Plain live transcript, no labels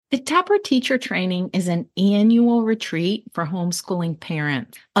The Taproot Teacher Training is an annual retreat for homeschooling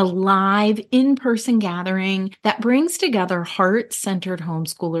parents, a live in-person gathering that brings together heart-centered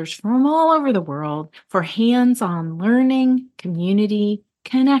homeschoolers from all over the world for hands-on learning, community,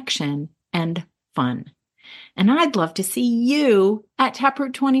 connection, and fun. And I'd love to see you at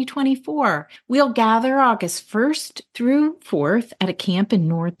Taproot 2024. We'll gather August 1st through 4th at a camp in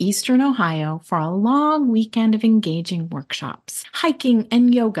northeastern Ohio for a long weekend of engaging workshops, hiking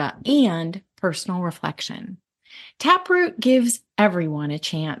and yoga, and personal reflection. Taproot gives everyone a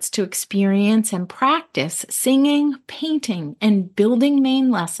chance to experience and practice singing, painting, and building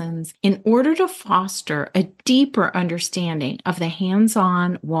main lessons in order to foster a deeper understanding of the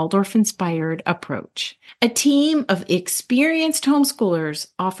hands-on Waldorf-inspired approach. A team of experienced homeschoolers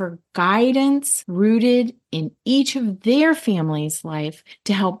offer guidance rooted in each of their family's life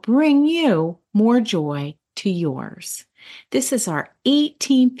to help bring you more joy to yours. This is our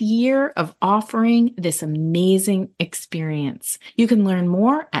 18th year of offering this amazing experience. You can learn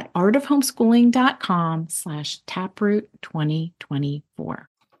more at artofhomeschooling.com/taproot2024.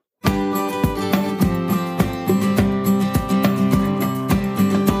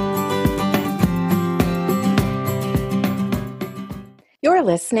 You're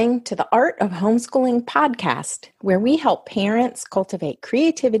listening to the Art of Homeschooling podcast, where we help parents cultivate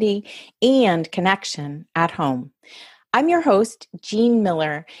creativity and connection at home. I'm your host, Jean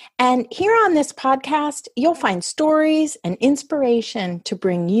Miller, and here on this podcast, you'll find stories and inspiration to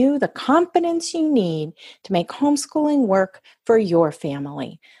bring you the confidence you need to make homeschooling work for your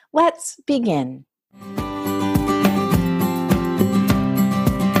family. Let's begin.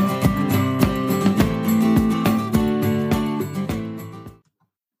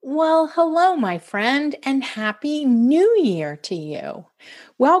 Well, hello, my friend, and Happy New Year to you.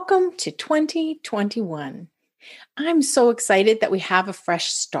 Welcome to 2021. I'm so excited that we have a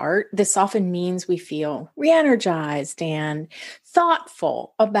fresh start. This often means we feel re-energized and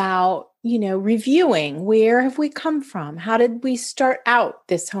thoughtful about, reviewing where have we come from? How did we start out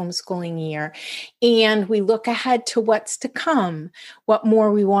this homeschooling year? And we look ahead to what's to come, what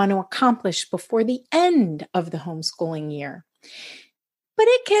more we want to accomplish before the end of the homeschooling year. But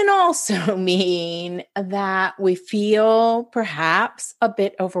it can also mean that we feel perhaps a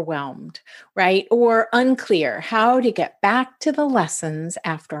bit overwhelmed, right? Or unclear how to get back to the lessons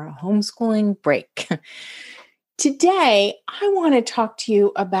after a homeschooling break. Today, I want to talk to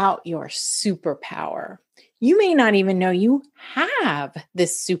you about your superpower. You may not even know you have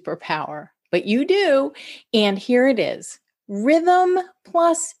this superpower, but you do. And here it is. Rhythm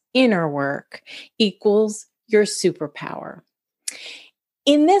plus inner work equals your superpower.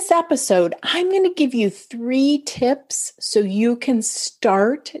 In this episode, I'm going to give you 3 tips so you can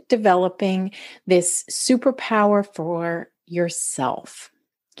start developing this superpower for yourself.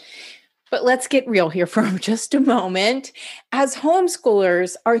 But let's get real here for just a moment. As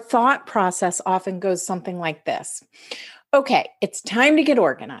homeschoolers, our thought process often goes something like this. Okay, it's time to get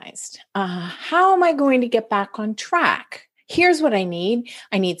organized. How am I going to get back on track? Here's what I need.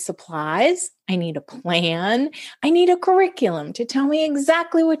 I need supplies. I need a plan. I need a curriculum to tell me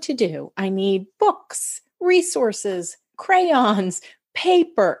exactly what to do. I need books, resources, crayons,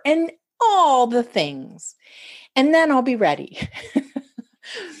 paper, and all the things. And then I'll be ready.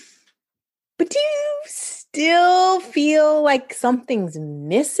 But do you still feel like something's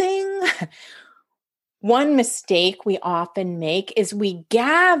missing? One mistake we often make is we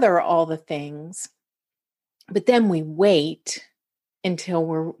gather all the things, but then we wait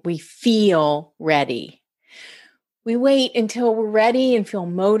until we feel ready. We wait until we're ready and feel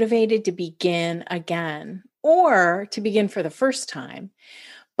motivated to begin again or to begin for the first time.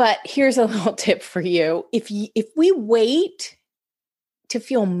 But here's a little tip for you. If we wait to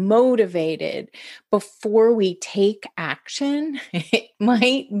feel motivated before we take action, it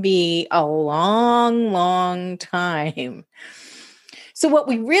might be a long, long time. So what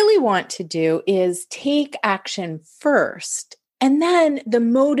we really want to do is take action first, and then the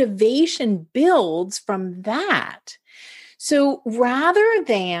motivation builds from that. So rather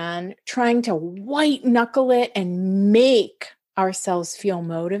than trying to white knuckle it and make ourselves feel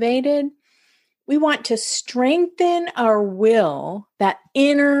motivated, we want to strengthen our will, that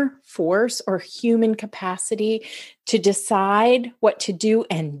inner force or human capacity to decide what to do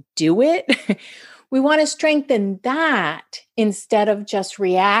and do it. We want to strengthen that instead of just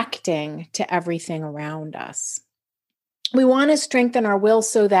reacting to everything around us. We want to strengthen our will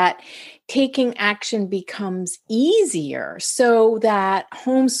so that taking action becomes easier, so that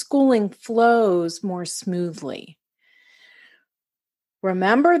homeschooling flows more smoothly.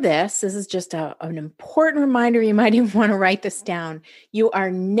 Remember this. This is just an important reminder. You might even want to write this down. You are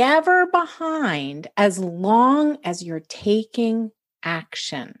never behind as long as you're taking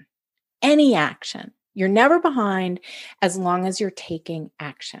action. Any action. You're never behind as long as you're taking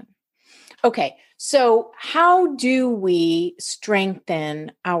action. Okay, so how do we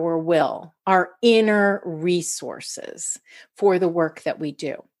strengthen our will, our inner resources for the work that we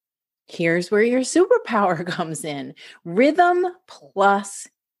do? Here's where your superpower comes in: rhythm plus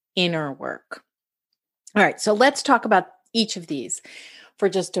inner work. All right, so let's talk about each of these for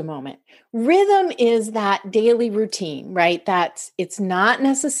just a moment. Rhythm is that daily routine, right? It's not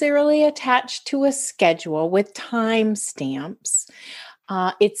necessarily attached to a schedule with time stamps.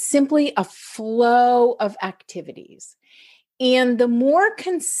 It's simply a flow of activities. And the more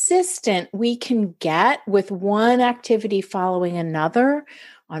consistent we can get with one activity following another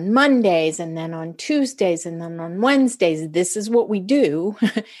on Mondays and then on Tuesdays and then on Wednesdays, this is what we do.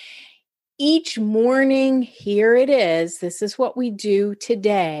 Each morning, here it is. This is what we do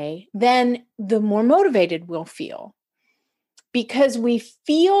today. Then the more motivated we'll feel because we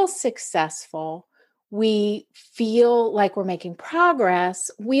feel successful. We feel like we're making progress.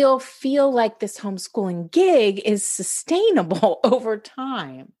 We'll feel like this homeschooling gig is sustainable over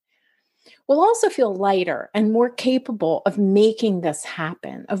time. We'll also feel lighter and more capable of making this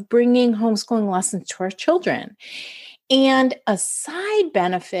happen, of bringing homeschooling lessons to our children. And a side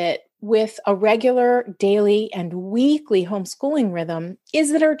benefit with a regular daily and weekly homeschooling rhythm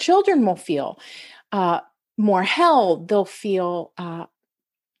is that our children will feel more held. They'll feel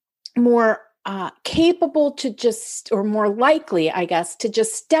more capable to or more likely, I guess, to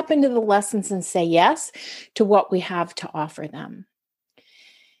just step into the lessons and say yes to what we have to offer them.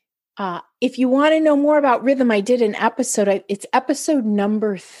 If you want to know more about rhythm, I did an episode. It's episode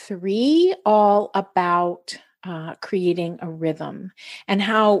number 3, all about creating a rhythm and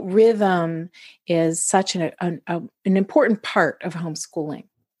how rhythm is such an important part of homeschooling.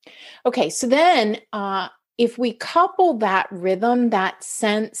 Okay, so then if we couple that rhythm, that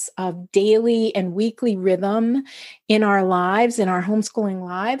sense of daily and weekly rhythm in our lives, in our homeschooling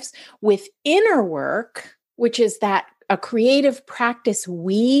lives, with inner work, which is a creative practice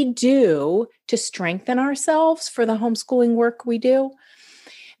we do to strengthen ourselves for the homeschooling work we do,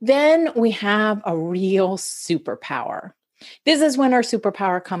 then we have a real superpower. This is when our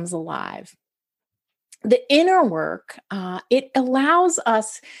superpower comes alive. The inner work, it allows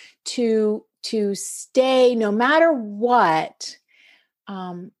us to stay, no matter what,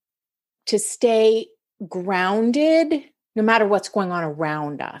 to stay grounded, no matter what's going on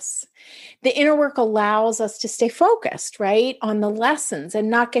around us. The inner work allows us to stay focused, right, on the lessons and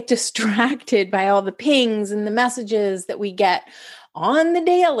not get distracted by all the pings and the messages that we get on the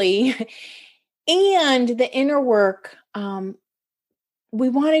daily. And the inner work, we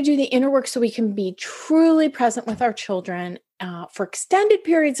want to do the inner work so we can be truly present with our children for extended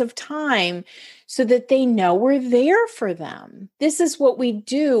periods of time so that they know we're there for them. This is what we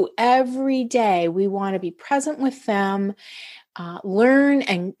do every day. We want to be present with them, learn,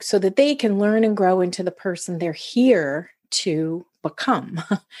 and so that they can learn and grow into the person they're here to become,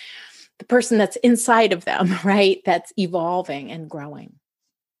 the person that's inside of them, right? That's evolving and growing.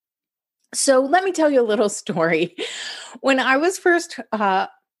 So let me tell you a little story. When I was first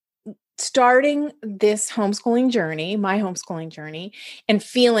starting this homeschooling journey, my homeschooling journey, and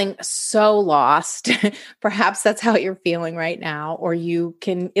feeling so lost, perhaps that's how you're feeling right now, or you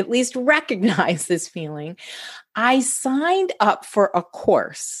can at least recognize this feeling, I signed up for a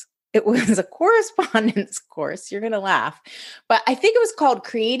course. It was a correspondence course. You're going to laugh, but I think it was called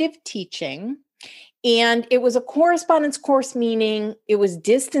Creative Teaching. And it was a correspondence course, meaning it was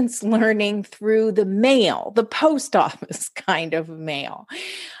distance learning through the mail, the post office kind of mail.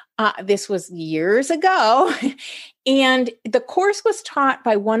 This was years ago. And the course was taught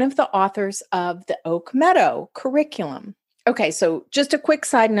by one of the authors of the Oak Meadow curriculum. Okay, so just a quick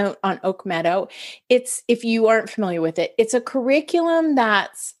side note on Oak Meadow. If you aren't familiar with it, it's a curriculum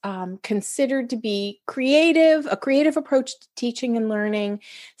that's considered to be creative, a creative approach to teaching and learning,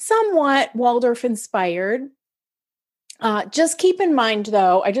 somewhat Waldorf inspired. Just keep in mind,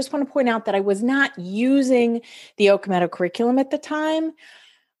 though, I just want to point out that I was not using the Oak Meadow curriculum at the time.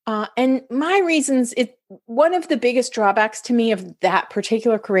 And my reasons, one of the biggest drawbacks to me of that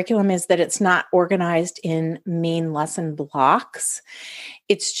particular curriculum is that it's not organized in main lesson blocks.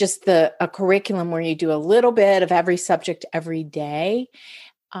 It's just a curriculum where you do a little bit of every subject every day.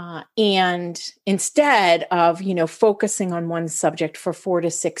 And instead of, focusing on one subject for 4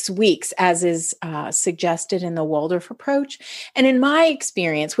 to 6 weeks, as is suggested in the Waldorf approach. And in my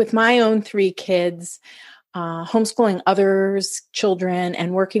experience with my own 3 kids, homeschooling others' children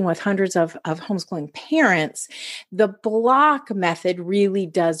and working with hundreds of homeschooling parents, the block method really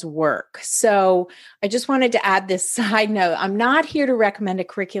does work. So I just wanted to add this side note. I'm not here to recommend a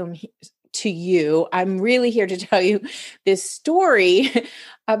curriculum to you. I'm really here to tell you this story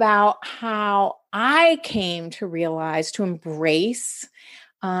about how I came to realize, to embrace,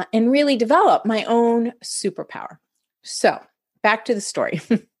 and really develop my own superpower. So back to the story.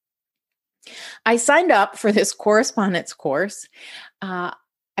 I signed up for this correspondence course.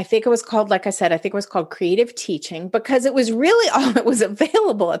 I think it was called, like I said, I think it was called Creative Teaching, because it was really all that was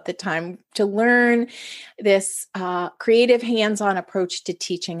available at the time to learn this creative hands-on approach to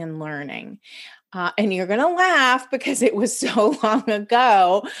teaching and learning. And you're going to laugh because it was so long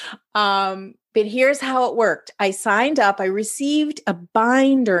ago. But here's how it worked. I signed up. I received a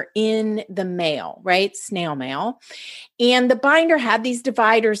binder in the mail, right? Snail mail. And the binder had these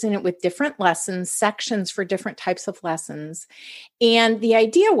dividers in it with different lessons, sections for different types of lessons. And the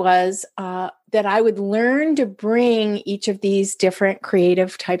idea was that I would learn to bring each of these different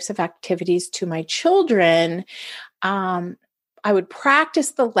creative types of activities to my children. I would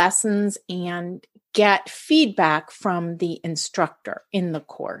practice the lessons and get feedback from the instructor in the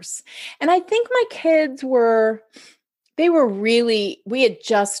course. And I think my kids we had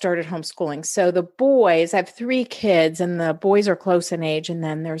just started homeschooling. So the boys, I have 3 kids and the boys are close in age. And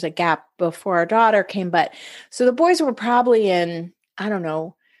then there's a gap before our daughter came. So the boys were probably in, I don't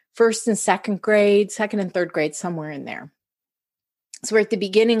know, first and second and third grade, somewhere in there. So we're at the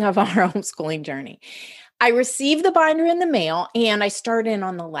beginning of our homeschooling journey. I received the binder in the mail and I start in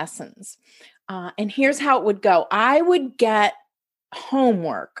on the lessons. And here's how it would go. I would get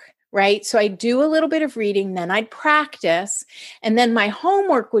homework, right? So I do a little bit of reading, then I'd practice. And then my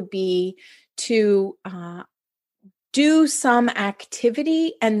homework would be to do some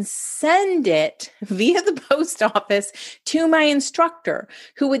activity and send it via the post office to my instructor,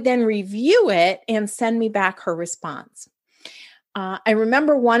 who would then review it and send me back her response. I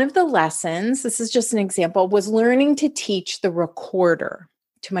remember one of the lessons, this is just an example, was learning to teach the recorder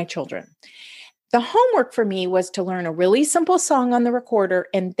to my children. The homework for me was to learn a really simple song on the recorder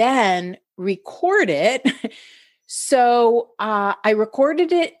and then record it. So I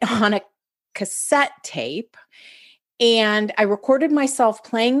recorded it on a cassette tape and I recorded myself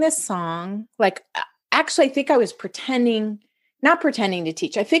playing this song. Actually, I think I was not pretending to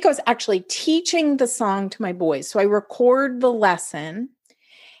teach. I think I was actually teaching the song to my boys. So I record the lesson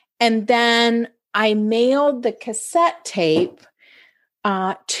and then I mailed the cassette tape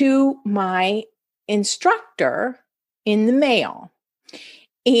to my instructor in the mail.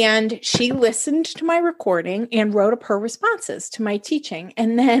 And she listened to my recording and wrote up her responses to my teaching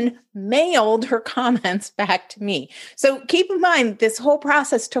and then mailed her comments back to me. So keep in mind, this whole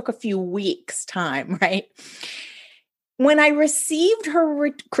process took a few weeks' time, right? When I received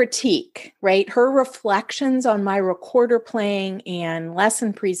her critique, right, her reflections on my recorder playing and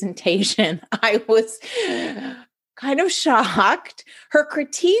lesson presentation, I was kind of shocked. Her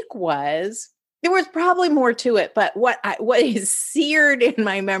critique was, there was probably more to it, but what is seared in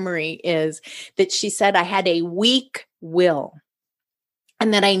my memory is that she said I had a weak will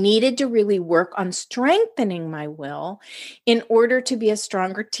and that I needed to really work on strengthening my will in order to be a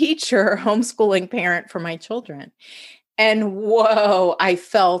stronger teacher, homeschooling parent for my children. And whoa, I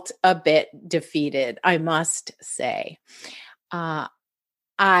felt a bit defeated, I must say.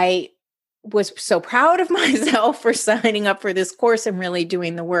 I was so proud of myself for signing up for this course and really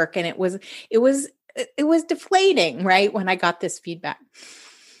doing the work. And it was deflating, right? When I got this feedback,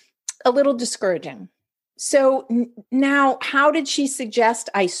 a little discouraging. So now, how did she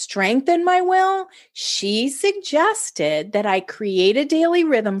suggest I strengthen my will? She suggested that I create a daily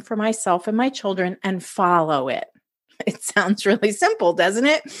rhythm for myself and my children and follow it. It sounds really simple, doesn't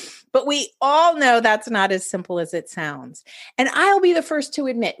it? But we all know that's not as simple as it sounds. And I'll be the first to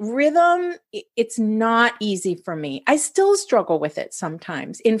admit, rhythm, it's not easy for me. I still struggle with it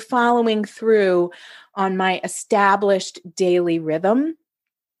sometimes in following through on my established daily rhythm.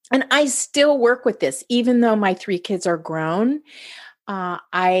 And I still work with this, even though my 3 kids are grown.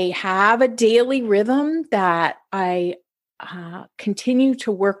 I have a daily rhythm that I continue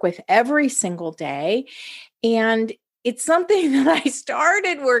to work with every single day. And it's something that I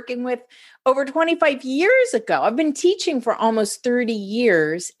started working with over 25 years ago. I've been teaching for almost 30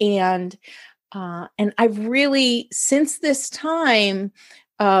 years. And I've really, since this time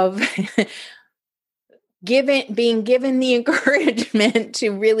of being given the encouragement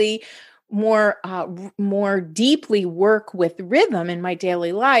to really more deeply work with rhythm in my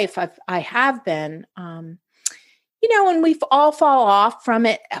daily life, I have been And we all fall off from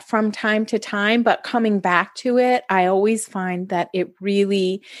it from time to time, but coming back to it, I always find that it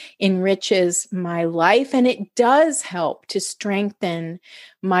really enriches my life, and it does help to strengthen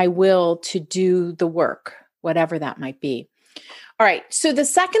my will to do the work, whatever that might be. All right. So the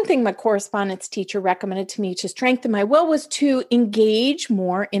second thing my correspondence teacher recommended to me to strengthen my will was to engage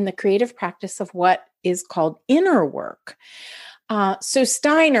more in the creative practice of what is called inner work. So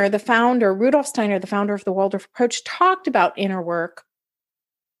Steiner, Rudolf Steiner, the founder of the Waldorf approach, talked about inner work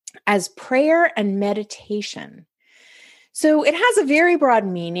as prayer and meditation. So it has a very broad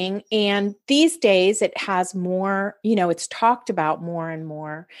meaning, and these days it has more, it's talked about more and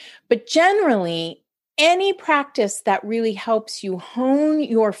more. But generally, any practice that really helps you hone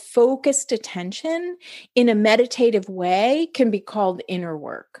your focused attention in a meditative way can be called inner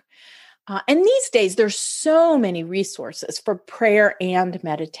work. And these days, there's so many resources for prayer and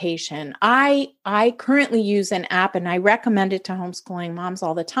meditation. I currently use an app, and I recommend it to homeschooling moms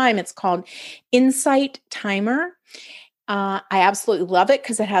all the time. It's called Insight Timer. I absolutely love it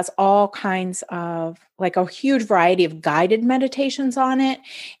because it has all kinds of, like, a huge variety of guided meditations on it.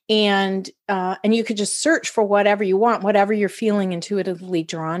 And you could just search for whatever you want, whatever you're feeling intuitively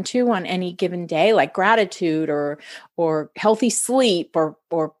drawn to on any given day, like gratitude or healthy sleep or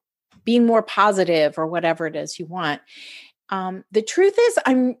being more positive or whatever it is you want. The truth is,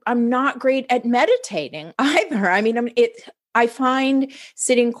 I'm not great at meditating either. I mean, I find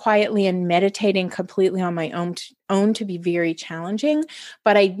sitting quietly and meditating completely on my own to be very challenging,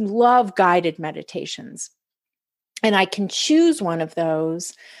 but I love guided meditations. And I can choose one of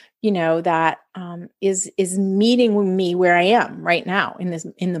those, that is meeting me where I am right now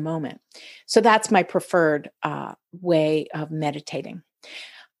in the moment. So that's my preferred way of meditating.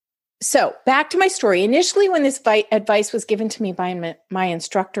 So back to my story. Initially, when this advice was given to me by my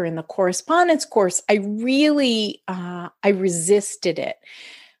instructor in the correspondence course, I really I resisted it.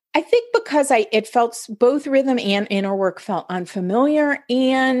 I think because it felt, both rhythm and inner work felt unfamiliar,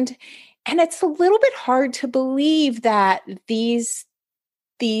 and it's a little bit hard to believe that these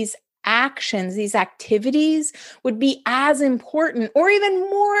actions, these activities would be as important or even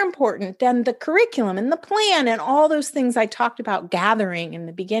more important than the curriculum and the plan and all those things I talked about gathering in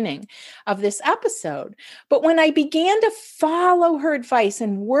the beginning of this episode. But when I began to follow her advice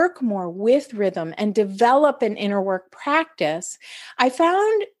and work more with rhythm and develop an inner work practice, I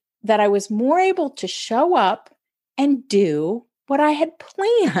found that I was more able to show up and do what I had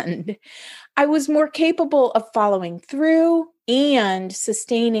planned. I was more capable of following through and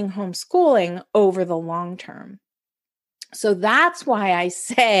sustaining homeschooling over the long term. So that's why I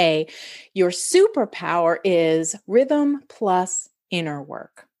say your superpower is rhythm plus inner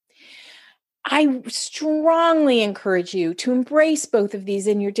work. I strongly encourage you to embrace both of these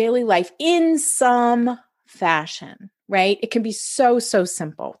in your daily life in some fashion, right? It can be so, so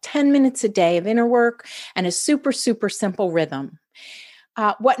simple. 10 minutes a day of inner work and a super, super simple rhythm.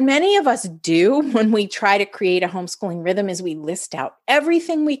 What many of us do when we try to create a homeschooling rhythm is we list out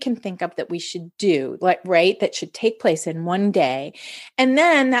everything we can think of that we should do, that should take place in one day. And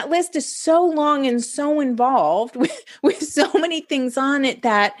then that list is so long and so involved with so many things on it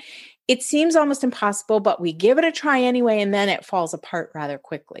that it seems almost impossible, but we give it a try anyway, and then it falls apart rather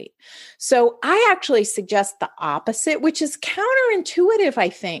quickly. So I actually suggest the opposite, which is counterintuitive, I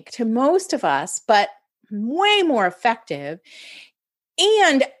think, to most of us, but way more effective.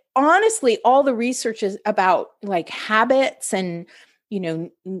 And honestly, all the research is about like habits and,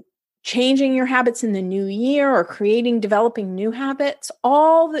 changing your habits in the new year or developing new habits.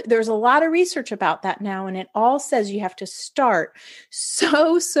 There's a lot of research about that now. And it all says you have to start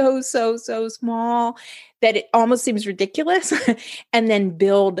so small that it almost seems ridiculous and then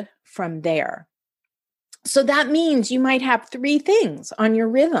build from there. So that means you might have 3 things on your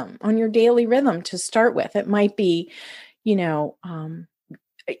rhythm, on your daily rhythm to start with. It might be,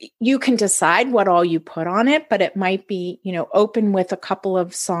 you can decide what all you put on it, but it might be, open with a couple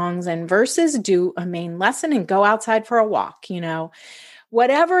of songs and verses, do a main lesson and go outside for a walk,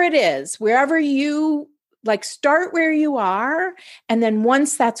 whatever it is, wherever you start where you are. And then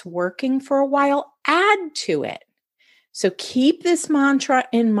once that's working for a while, add to it. So keep this mantra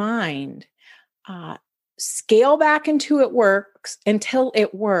in mind, scale back until it works,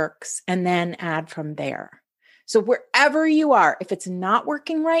 and then add from there. So wherever you are, if it's not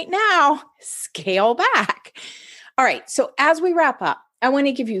working right now, scale back. All right. So as we wrap up, I want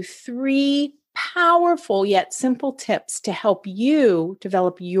to give you 3 powerful yet simple tips to help you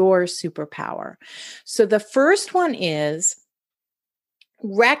develop your superpower. So the first one is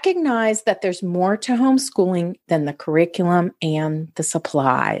recognize that there's more to homeschooling than the curriculum and the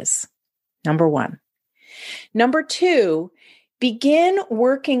supplies. Number 1. Number 2, begin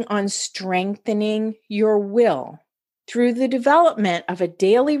working on strengthening your will through the development of a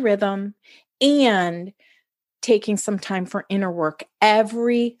daily rhythm and taking some time for inner work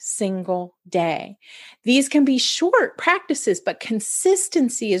every single day. These can be short practices, but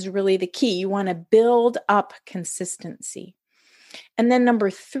consistency is really the key. You want to build up consistency. And then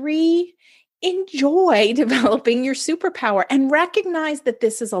number 3, enjoy developing your superpower and recognize that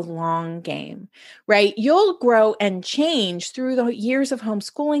this is a long game, right? You'll grow and change through the years of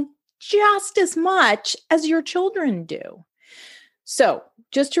homeschooling just as much as your children do. So,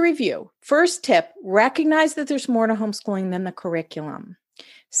 just to review, first tip, recognize that there's more to homeschooling than the curriculum.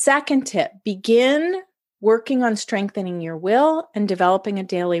 Second tip, begin working on strengthening your will and developing a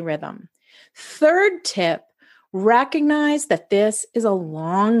daily rhythm. Third tip, recognize that this is a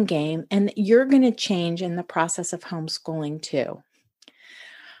long game and that you're going to change in the process of homeschooling too.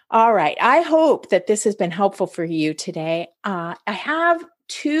 All right. I hope that this has been helpful for you today. I have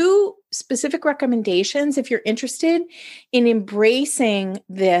 2 specific recommendations if you're interested in embracing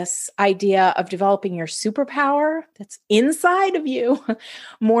this idea of developing your superpower that's inside of you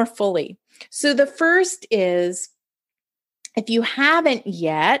more fully. So the first is, if you haven't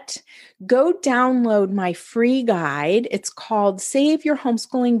yet, go download my free guide. It's called Save Your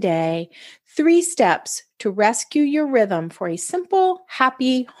Homeschooling Day, 3 Steps to Rescue Your Rhythm for a Simple,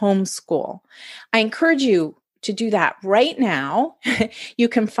 Happy Homeschool. I encourage you to do that right now. You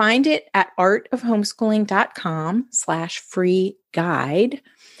can find it at artofhomeschooling.com/free guide,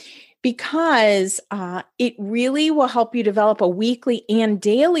 because it really will help you develop a weekly and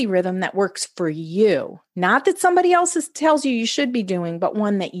daily rhythm that works for you. Not that somebody else tells you should be doing, but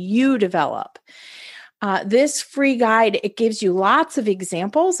one that you develop. This free guide, it gives you lots of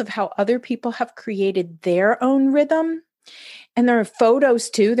examples of how other people have created their own rhythm. And there are photos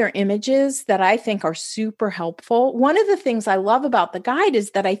too, there are images that I think are super helpful. One of the things I love about the guide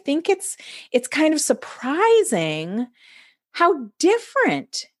is that I think it's kind of surprising how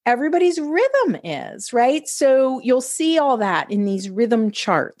different everybody's rhythm is, right? So you'll see all that in these rhythm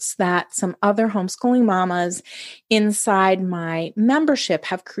charts that some other homeschooling mamas inside my membership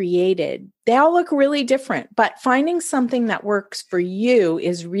have created. They all look really different, but finding something that works for you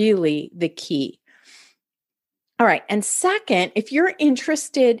is really the key. All right. And second, if you're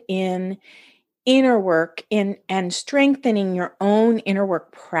interested in inner work and strengthening your own inner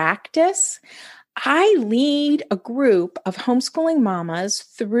work practice, I lead a group of homeschooling mamas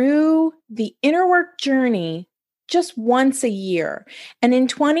through the inner work journey just once a year. And in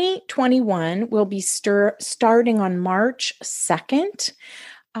 2021, we'll be starting on March 2nd.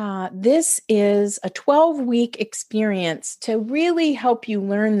 This is a 12-week experience to really help you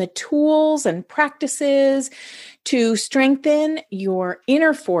learn the tools and practices to strengthen your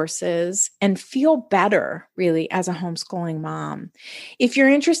inner forces and feel better, really, as a homeschooling mom. If you're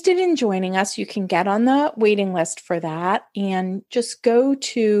interested in joining us, you can get on the waiting list for that and just you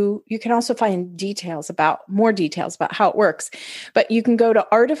can also find more details about how it works, but you can go to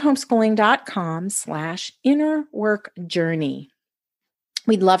artofhomeschooling.com/innerworkjourney.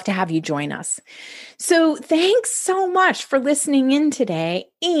 We'd love to have you join us. So thanks so much for listening in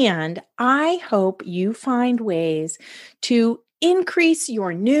today. And I hope you find ways to increase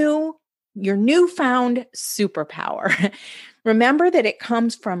your newfound superpower. Remember that it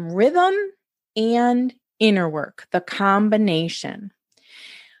comes from rhythm and inner work, the combination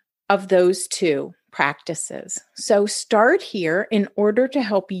of those 2 practices. So start here in order to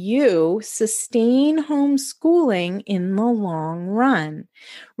help you sustain homeschooling in the long run.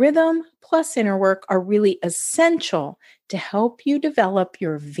 Rhythm plus inner work are really essential to help you develop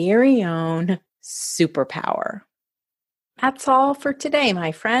your very own superpower. That's all for today,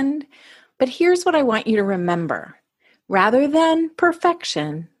 my friend. But here's what I want you to remember. Rather than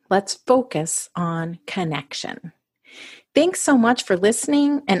perfection, let's focus on connection. Thanks so much for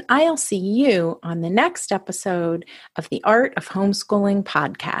listening, and I'll see you on the next episode of the Art of Homeschooling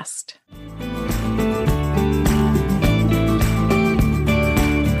podcast.